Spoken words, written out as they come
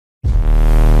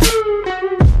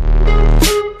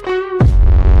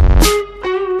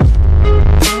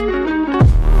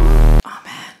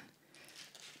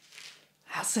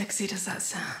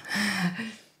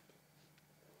sound.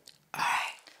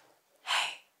 Alright. Hey,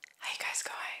 how you guys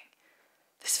going?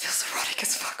 This feels erotic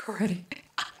as fuck already.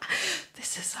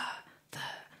 This is the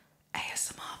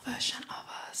ASMR version of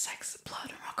Sex, Blood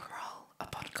and Rock and Roll, a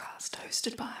podcast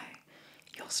hosted by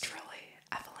yours truly,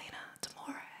 Avelina De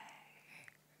Moray.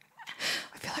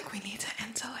 I feel like we need to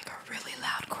enter like a really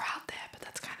loud crowd there, but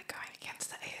that's kind of going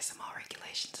against the ASMR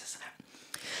regulations, isn't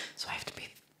it? So I have to be...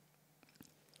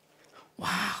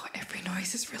 Wow, every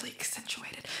noise is really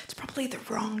accentuated. It's probably the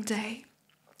wrong day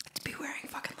to be wearing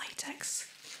fucking latex.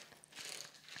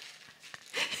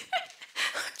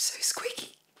 I'm so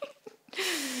squeaky.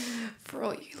 For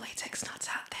all you latex nuts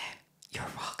out there,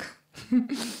 you're welcome.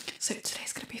 So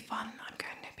today's going to be fun. I'm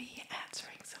going to be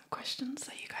answering some questions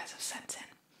that you guys have sent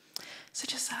in. So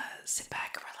just sit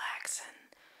back, relax,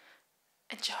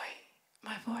 and enjoy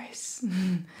my voice.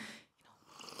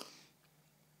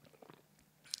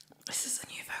 This is a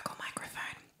new vocal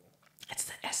microphone. It's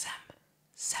the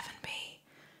SM7B,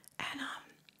 and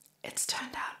it's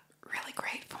turned out really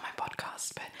great for my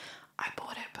podcast, but I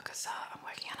bought it because I'm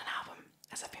working on an album,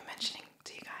 as I've been mentioning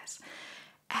to you guys.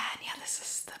 And yeah, this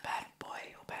is the bad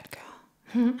boy or bad girl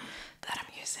that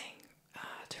I'm using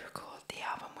to record the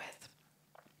album with.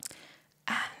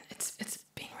 And it's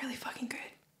been really fucking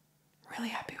good. Really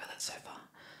happy with it so far.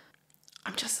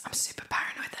 I'm super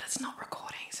paranoid that it's not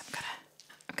recording, so I'm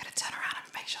gonna turn around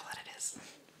and make sure that it is.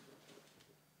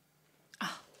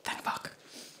 Oh, thank fuck.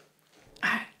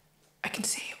 Alright, I can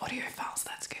see audio files,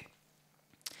 that's good.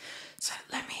 So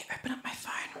let me open up my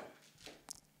phone.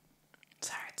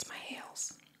 Sorry, it's my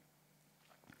heels.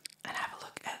 And have a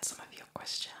look at some of your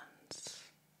questions.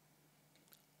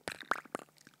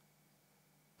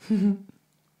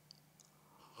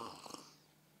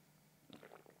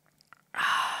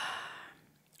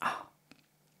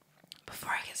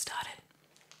 Before I get started,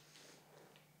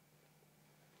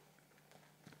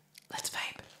 let's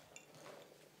vape.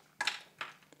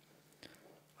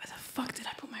 Where the fuck did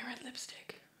I put my red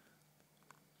lipstick?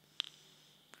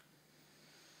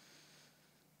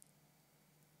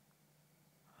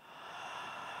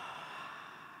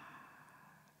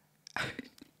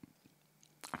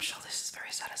 I'm sure this is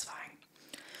very satisfying.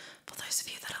 For those of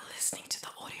you that are listening to the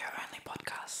audio-only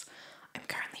podcast, I'm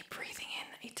currently breathing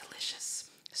in a delicious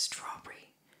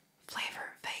strawberry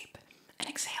flavor vape and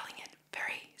exhaling it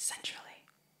very sensually.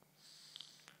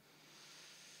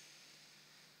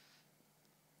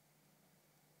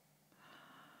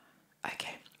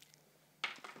 Okay.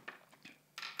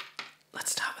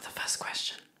 Let's start with the first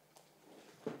question.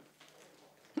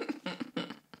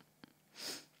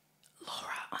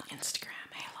 Laura on Instagram.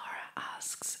 Hey Laura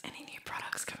asks, any new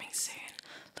products coming soon?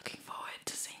 Looking forward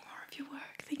to seeing more of your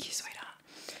work. Thank you, sweetheart.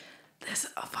 There's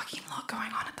a fucking lot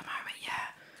going on at the moment,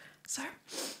 yeah. So,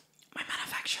 my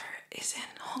manufacturer is in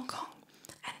Hong Kong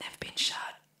and they've been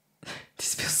shut.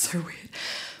 This feels so weird.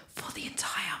 For the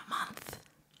entire month.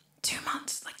 2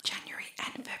 months, like January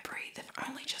and February, they've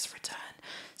only just returned.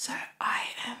 So I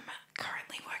am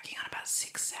currently working on about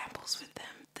 6 samples with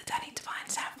them. The Danny Divine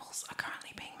samples are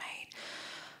currently being made.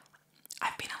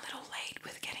 I've been a little late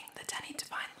with getting the Danny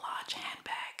Divine large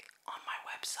handbag on my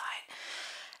website,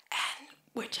 and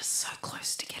we're just so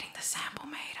close to getting the sample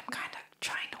made. I'm kind of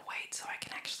trying to wait so I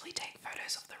can actually take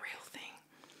photos of the real thing,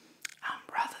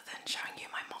 rather than showing you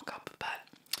my mock-up, but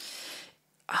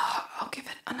I'll give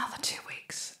it another 2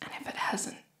 weeks, and if it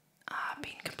hasn't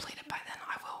been completed by then,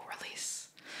 I will release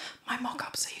my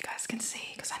mock-up so you guys can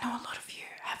see, because I know a lot of you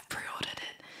have pre-ordered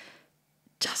it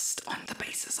just on the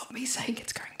basis of me saying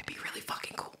it's going to be really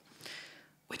fucking cool,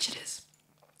 which it is.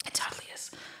 It totally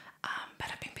is. But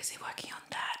I've been busy working on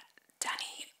that.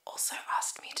 Danny also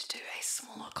asked me to do a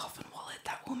smaller coffin wallet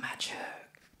that will match her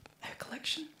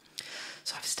collection,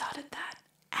 so I've started that.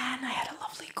 And I had a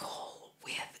lovely call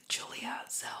with Julia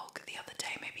Zelg the other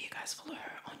day. Maybe you guys follow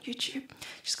her on YouTube.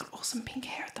 She's got awesome pink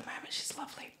hair at the moment. She's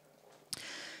lovely.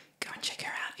 Go and check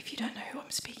her out if you don't know who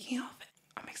I'm speaking of.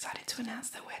 I'm excited to announce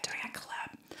that we're doing a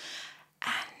collab.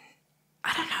 And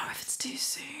I don't know if it's too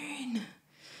soon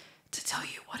to tell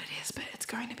you what it is, but it's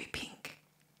going to be pink.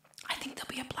 I think there'll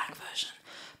be a black version,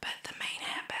 but the main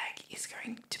handbag is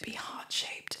going to be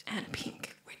heart-shaped and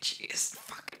pink, which is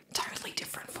fucking totally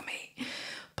different for me.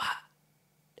 But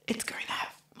it's going to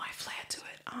have my flair to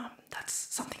it. That's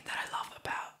something that I love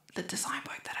about the design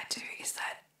work that I do, is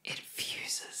that it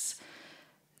fuses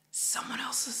someone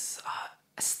else's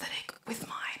aesthetic with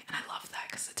mine, and I love that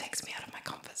because it takes me out of my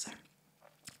comfort zone.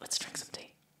 Let's drink some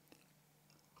tea.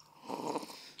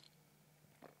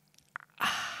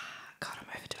 God, I'm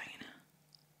overdoing it now.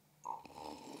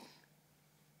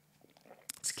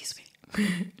 Excuse me.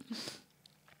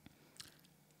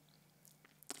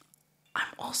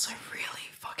 also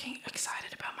really fucking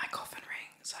excited about my coffin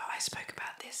ring. So I spoke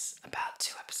about this about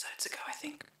 2 episodes ago, I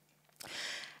think.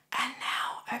 And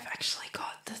now I've actually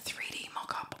got the 3D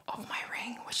mock-up of my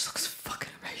ring, which looks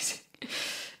fucking amazing.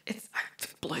 It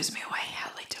blows me away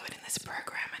how they do it in this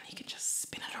program, and you can just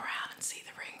spin it around and see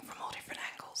the ring from all different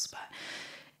angles, but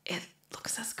it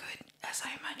looks as good as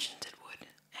I imagined it would.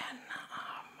 And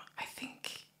I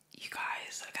think you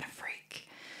guys are gonna freak.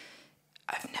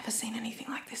 I've never seen anything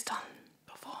like this done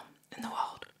before in the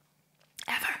world,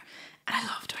 ever. And I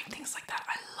love doing things like that.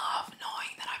 I love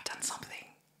knowing that I've done something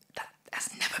that has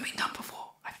never been done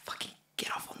before. I fucking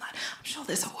get off on that. I'm sure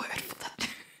there's a word for that.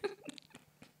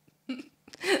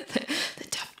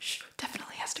 there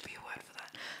definitely has to be a word for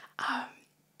that.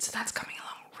 So that's coming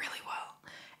along really well.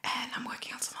 And I'm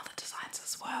working on some other designs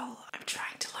as well. I'm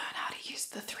trying to learn how to use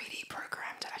the 3D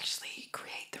program to actually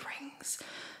create the rings.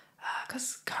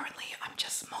 Because currently I'm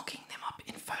just mocking them up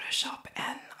in Photoshop,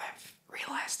 and I've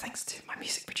realised, thanks to my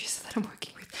music producer that I'm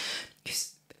working with,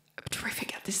 who's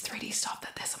terrific at this 3D stuff,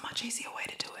 that there's a much easier way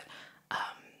to do it.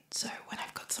 So when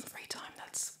I've got some free time,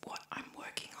 that's what I'm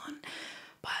working on.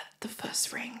 But the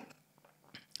first ring,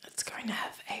 it's going to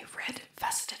have a red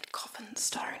faceted coffin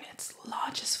stone. It's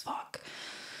large as fuck.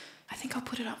 I think I'll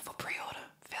put it up for pre-order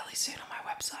fairly soon on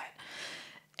my website.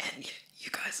 And yeah,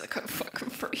 you guys are kind of fucking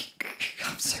freak.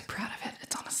 I'm so proud of it.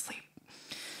 It's honestly,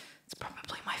 it's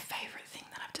probably my favourite thing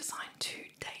that I've designed to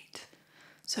date.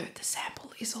 So the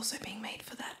sample is also being made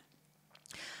for that.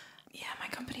 Yeah, my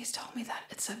company's told me that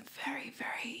it's a very,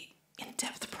 very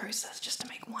in-depth process just to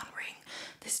make one ring.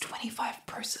 There's 25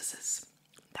 processes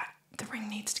that the ring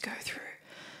needs to go through.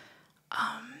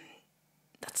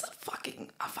 That's a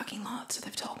fucking lot. So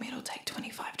they've told me it'll take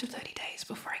 25 to 30 days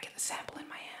before I get the sample in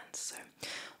my hands. So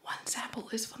one sample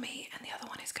is for me and the other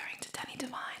one is going to Danny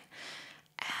Devine.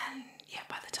 And yeah,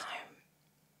 by the time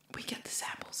we get the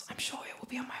samples, I'm sure it will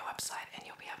be on my website and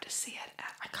you'll be able to see it.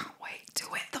 And I can't wait to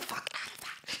get the fuck out of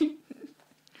that.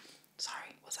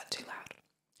 Sorry, was that too loud?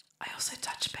 I also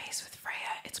touched base with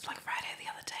Freya. It's Black Friday the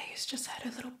other day, who's just had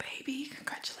her little baby.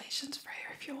 Congratulations, Freya,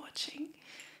 if you're watching.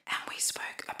 And we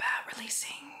spoke about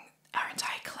releasing our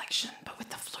entire collection, but with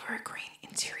the fluoro green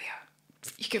interior.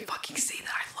 You can fucking see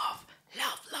that I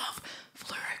love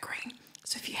fluoro green.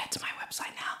 So if you head to my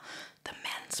website now, the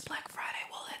men's Black Friday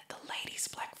wallet, the ladies'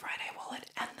 Black Friday wallet,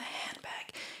 and the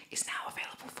handbag is now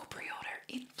available for pre-order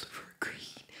in fluoro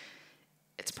green.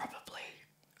 It's probably,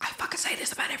 I fucking say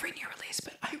this about every new release,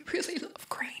 but I really love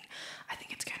green. I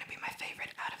think it's going to be my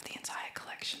favourite out of the entire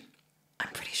collection.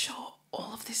 I'm pretty sure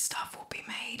all of this stuff will be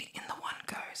made in the one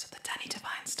go. So the Danny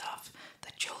Devine stuff,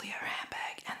 the Julia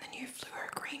handbag, and the new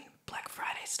fluoro green Black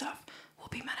Friday stuff will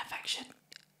be manufactured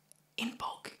in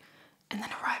bulk and then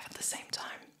arrive at the same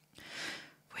time,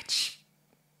 which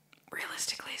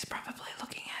realistically is probably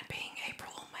looking at being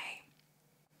April or May.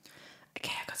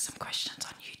 Okay, I got some questions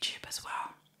on YouTube as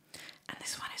well, and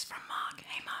this one is from Mark.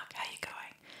 Hey Mark, how you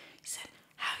going? He said,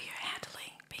 how are you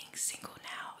handling being single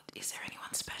now? Is there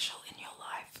anyone special in your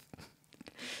life?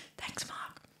 Thanks,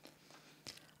 Mark.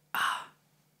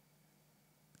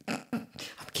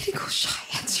 I'm getting all shy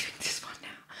answering this one now.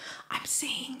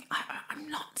 I'm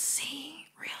not seeing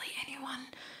really anyone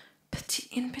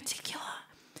in particular.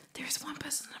 There is one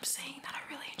person that I'm seeing that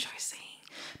I really enjoy seeing,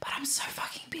 but I'm so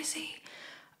fucking busy.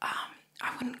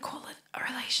 I wouldn't call it a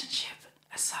relationship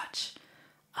as such.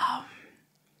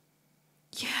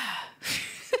 Yeah.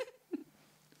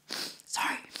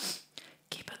 Sorry.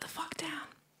 Keep it the fuck down.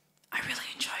 I really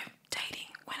enjoy dating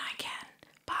when I can,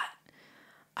 but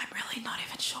I'm really not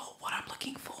even sure what I'm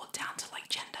looking for down to like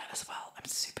gender as well. I'm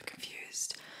super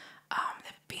confused.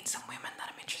 There've been some women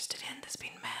that I'm interested in. There's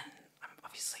been men.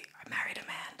 I married a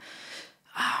man.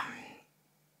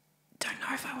 Don't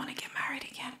know if I want to get married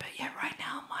again, but yeah, right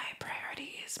now my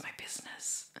priority is my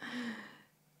business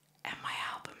and my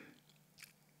album.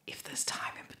 If there's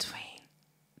time in between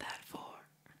that for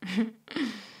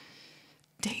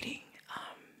dating,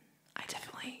 I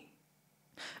definitely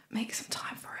make some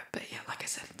time for it. But yeah, like I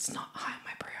said, it's not high on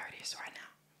my priorities right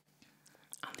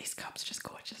now. These cups just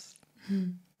gorgeous.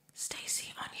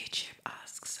 Stacey on YouTube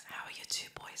asks, how are your 2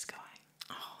 boys going?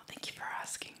 Oh, thank you for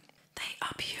asking. They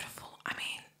are beautiful. I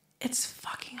mean, it's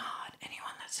fucking hard.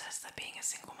 Anyone that says that being a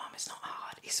single mom is not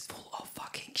hard is full of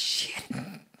fucking shit.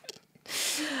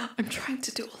 I'm trying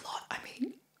to do a lot. I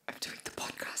mean, I'm doing the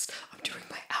podcast, I'm doing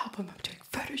my album, I'm doing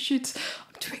photo shoots,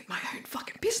 I'm doing my own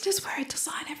fucking business where I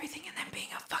design everything, and then being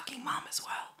a fucking mom as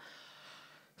well.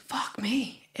 Fuck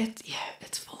me.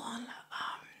 It's full on.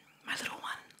 My little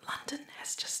one, London,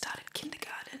 has just started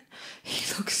kindergarten. He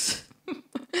looks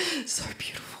so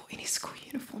beautiful in his school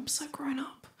uniform, so grown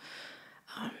up.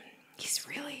 He's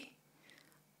really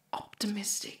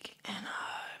optimistic and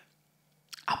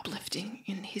uplifting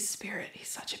in his spirit. He's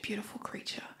such a beautiful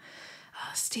creature.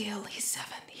 Steele, he's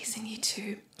 7, he's in year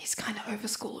 2, he's kind of over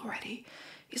school already.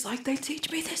 He's like, they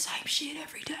teach me the same shit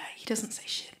every day. He doesn't say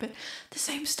shit, but the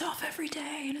same stuff every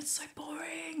day, and it's so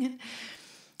boring.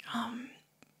 And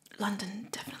London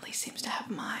definitely seems to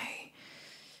have my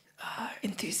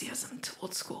enthusiasm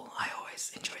towards school. I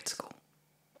always enjoyed school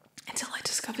until I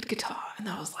discovered guitar, and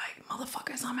I was like,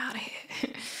 motherfuckers, I'm out of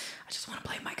here. I just want to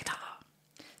play my guitar.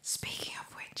 Speaking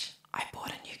of which, I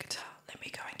bought a new guitar. Let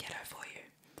me go and get her for you.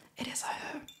 It is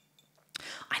her.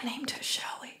 I named her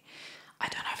Shirley. I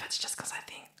don't know if it's just because I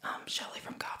think Shirley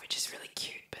from Garbage is really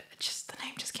cute, but the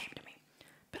name just came to me.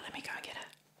 But let me go and get her.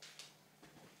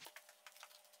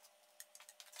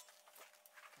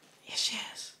 Here she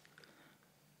is.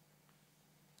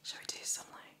 Shall we do some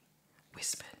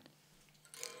whispered?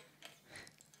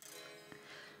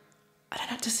 I don't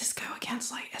know, does this go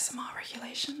against SMR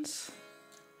regulations?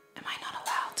 Am I not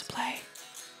allowed to play?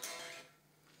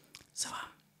 So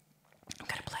I'm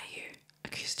gonna play you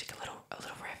acoustic, a little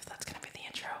riff. That's gonna be the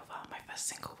intro of my first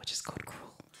single, which is called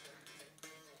Cruel.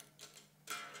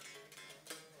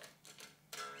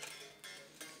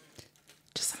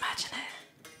 Just imagine it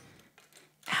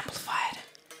amplified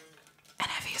and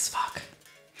heavy as fuck.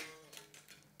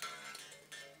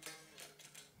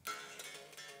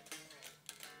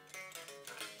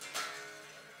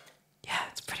 Yeah,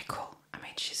 it's pretty cool. I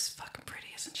mean, she's fucking pretty,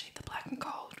 isn't she? The black and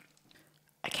gold.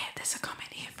 Okay, there's a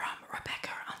comment here from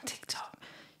Rebecca on TikTok.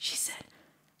 She said,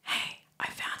 hey, I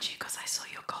found you because I saw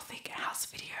your Gothic house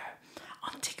video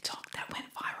on TikTok that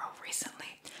went viral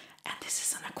recently. And this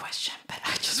isn't a question, but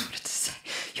I just wanted to say,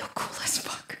 you're cool as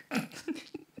fuck.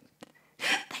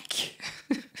 Thank you.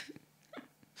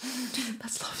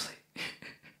 That's lovely.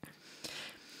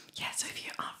 Yeah, so if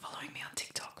you aren't following me on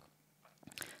TikTok,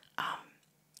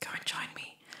 go and join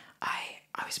me.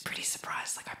 I was pretty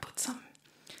surprised. I put some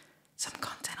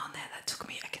content on there that took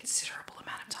me a considerable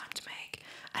amount of time to make,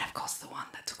 and of course the one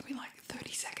that took me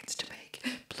 30 seconds to make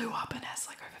blew up and has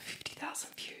over 50,000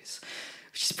 views,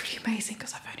 which is pretty amazing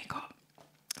because I've only got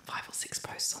 5 or 6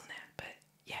 posts on there. But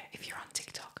yeah, if you're on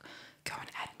TikTok, go and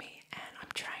add me, and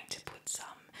I'm trying to put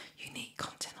some unique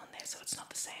content on there so it's not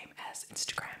the same as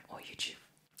Instagram or YouTube.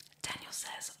 Daniel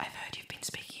says, I've heard you've been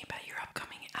speaking about your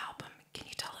upcoming album. Can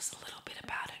you tell us a little bit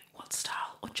about it? What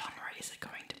style or genre is it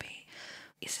going to be?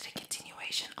 Is it a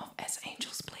continuation of As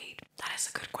Angels Bleed? That is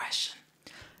a good question.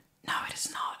 No, it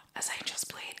is not As Angels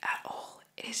Bleed at all.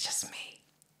 It is just me.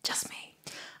 Just me.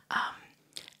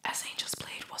 As Angels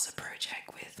Bleed was a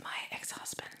project with my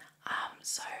ex-husband.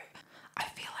 So I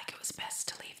feel like it was best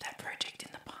to leave that project in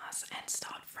the past and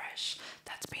start fresh.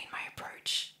 That's been my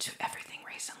approach to everything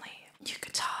recently. New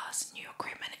guitars, new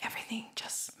equipment, everything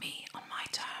just me on my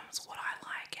terms, what I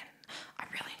like, and I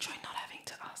really enjoy not having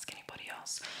to ask anybody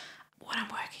else. What I'm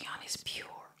working on is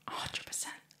pure 100%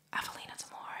 Avelina De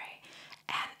Moray,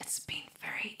 and it's been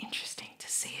very interesting to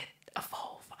see it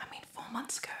evolve. I mean, 4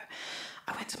 months ago,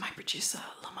 I went to my producer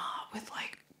Lamar with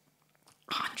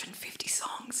 150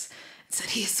 songs and said,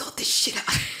 here, sort this shit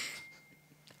out.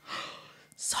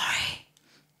 Sorry.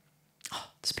 Oh,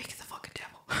 speak of the fucking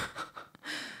devil.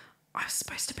 I was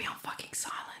supposed to be on fucking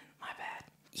silent, my bad.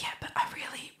 Yeah, but I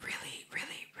really, really,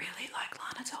 really, really like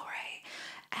Lana Del Rey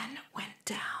and went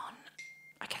down,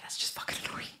 okay, that's just fucking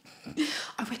annoying.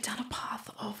 I went down a path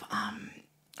of,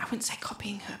 I wouldn't say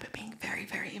copying her, but being very,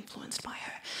 very influenced by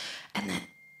her. And then,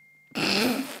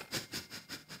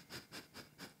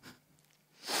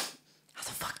 how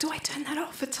the fuck do I turn that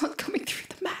off? It's not coming through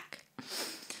the Mac.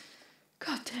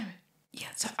 God damn it.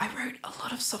 Yeah, so I wrote a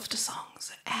lot of softer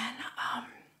songs, and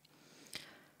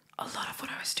a lot of what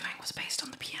I was doing was based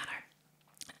on the piano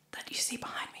that you see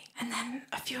behind me. And then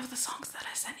a few of the songs that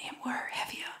I sent in were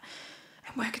heavier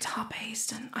and were guitar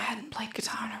based, and I hadn't played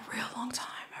guitar in a real long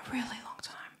time, a really long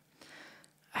time.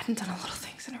 I hadn't done a lot of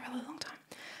things in a really long time.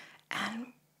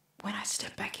 And when I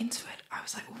stepped back into it, I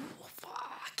was like, oh,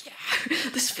 fuck,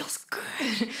 yeah, this feels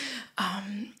good.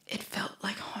 It felt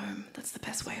like home. That's the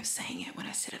best way of saying it. When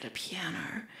I sit at a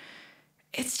piano,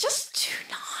 it's just too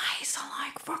nice. I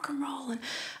like rock and roll. And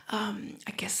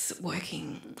I guess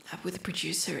working with a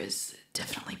producer has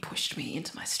definitely pushed me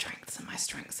into my strengths, and my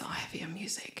strengths are heavier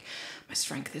music. My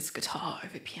strength is guitar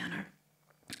over piano.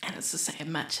 And it's the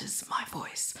same match as my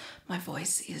voice. My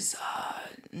voice is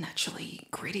naturally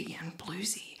gritty and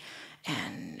bluesy,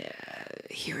 and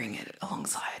hearing it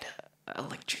alongside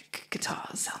electric guitar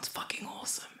sounds fucking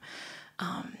awesome.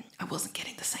 I wasn't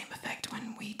getting the same effect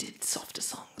when we did softer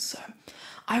songs, so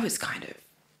I was kind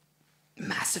of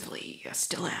massively,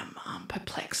 still am,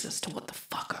 perplexed as to what the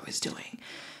fuck I was doing,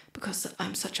 because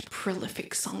I'm such a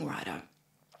prolific songwriter.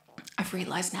 I've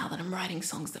realised now that I'm writing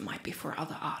songs that might be for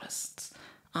other artists,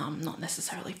 not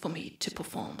necessarily for me to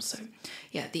perform. So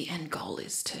yeah, the end goal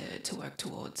is to work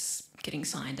towards getting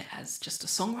signed as just a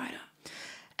songwriter,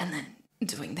 and then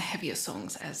doing the heavier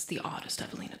songs as the artist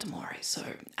Avelina De Moray. So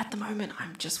at the moment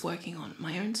I'm just working on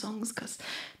my own songs because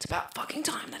it's about fucking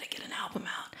time that I get an album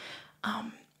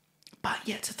out. But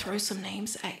yeah, to throw some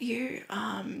names at you,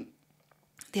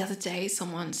 the other day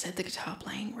someone said the guitar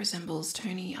playing resembles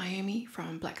Tony Iommi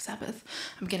from Black Sabbath.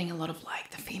 I'm getting a lot of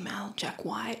like the female Jack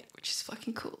White, which is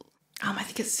fucking cool. I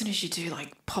think as soon as you do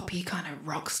like poppy kind of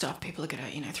rock stuff, people are gonna,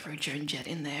 throw Joan Jett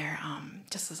in there,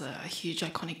 just as a huge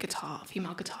iconic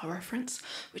female guitar reference,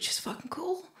 which is fucking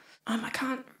cool. I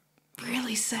can't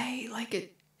really say like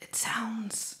it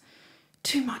sounds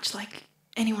too much like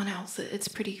anyone else. It's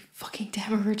pretty fucking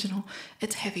damn original.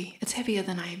 It's heavy. It's heavier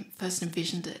than I first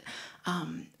envisioned it.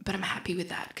 But I'm happy with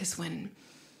that, because when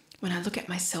I look at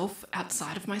myself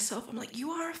outside of myself, I'm like,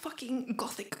 you are a fucking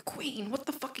Gothic queen. What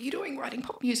the fuck are you doing writing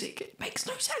pop music? It makes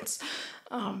no sense.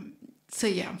 So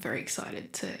yeah, I'm very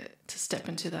excited to step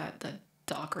into that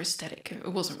darker aesthetic.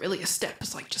 It wasn't really a step.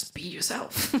 It's like, just be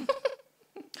yourself.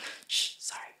 Shh,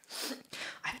 sorry.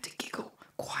 I have to giggle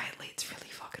quietly. It's really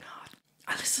fucking hard.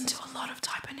 I listen to a lot of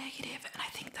Type O Negative, and I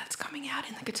think that's coming out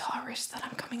in the guitarist that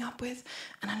I'm coming up with.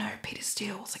 And I know Peter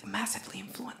Steele was like massively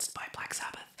influenced by Black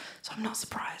Sabbath, so I'm not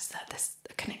surprised that there's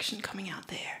a connection coming out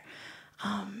there.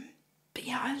 But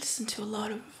yeah, I listened to a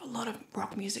lot of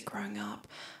rock music growing up.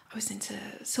 I was into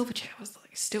Silverchair. Was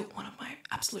like still one of my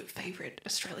absolute favorite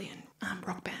Australian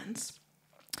rock bands.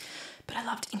 But I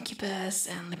loved Incubus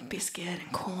and Limp Bizkit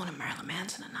and Korn and Marilyn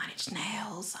Manson and Nine Inch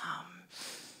Nails.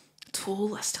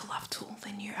 Tool, I still love Tool.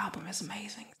 Their new album is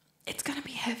amazing. It's going to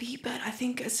be heavy, but I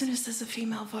think as soon as there's a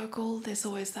female vocal, there's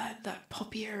always that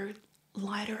poppier,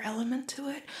 lighter element to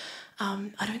it.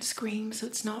 I don't scream, so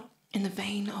it's not in the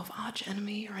vein of Arch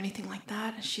Enemy or anything like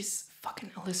that. And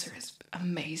Alyssa is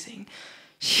amazing.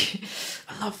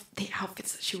 I love the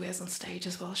outfits that she wears on stage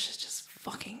as well. She's just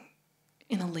fucking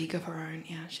in a league of her own.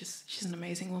 Yeah, she's an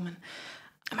amazing woman.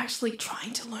 I'm actually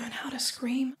trying to learn how to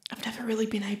scream. I've never really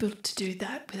been able to do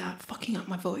that without fucking up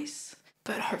my voice.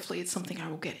 But hopefully it's something I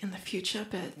will get in the future.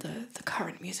 But the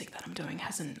current music that I'm doing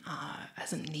hasn't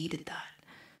needed that.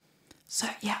 So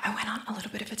yeah, I went on a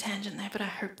little bit of a tangent there, but I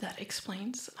hope that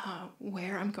explains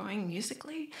where I'm going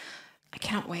musically. I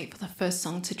cannot wait for the first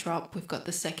song to drop. We've got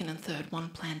the second and third one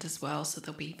planned as well, so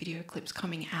there'll be video clips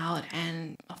coming out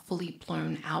and a fully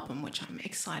blown album, which I'm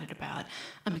excited about.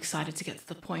 I'm excited to get to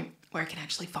the point where I can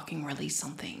actually fucking release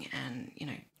something and,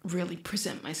 really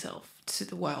present myself to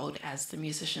the world as the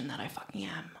musician that I fucking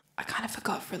am. I kind of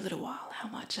forgot for a little while how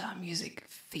much music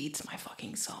feeds my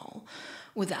fucking soul.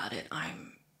 Without it,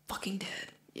 I'm fucking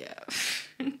dead. Yeah.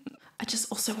 I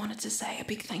just also wanted to say a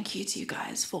big thank you to you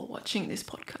guys for watching this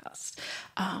podcast.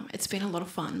 It's been a lot of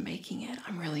fun making it.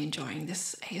 I'm really enjoying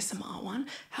this ASMR one.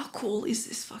 How cool is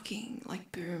this fucking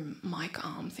boom mic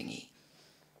arm thingy?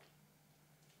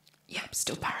 Yep,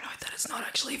 still paranoid that it's not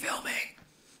actually filming.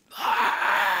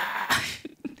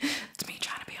 It's me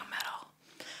trying to be on metal.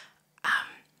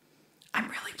 I'm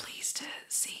really pleased to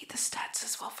see the stats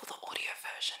as well for the audio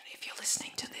version. If you're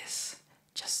listening to this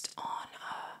just on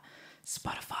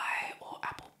Spotify or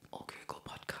Apple or Google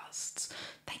Podcasts,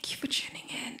 thank you for tuning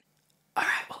in.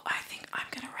 Alright, well, I think I'm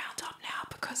going to round up now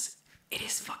because it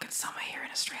is fucking summer here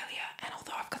in Australia, and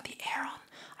although I've got the air on,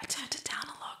 I turned it down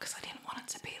a lot because I didn't want it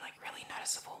to be really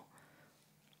noticeable.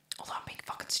 Although I'm being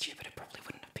fucking stupid, it probably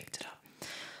wouldn't have picked it up.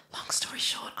 Long story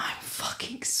short, I'm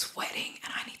fucking sweating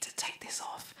and I need to take this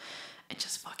off and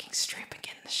just fucking strip and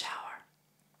get in the shower.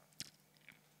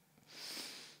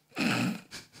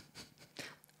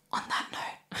 On that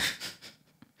note,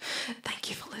 thank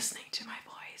you for listening to my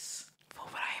voice for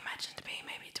what I imagine to be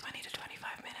maybe 20 to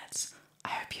 25 minutes. I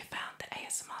hope you found the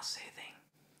ASMR soothing.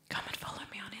 Come and follow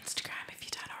me on Instagram if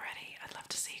you don't already. I'd love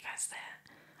to see you guys there.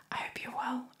 I hope you're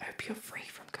well. I hope you're free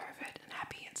from COVID and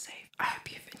happy and safe. I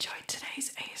hope you've enjoyed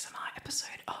today's ASMR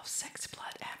episode of Sex,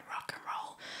 Blood and Rock and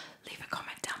Roll. Leave a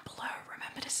comment down below.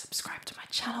 Remember to subscribe to my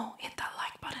channel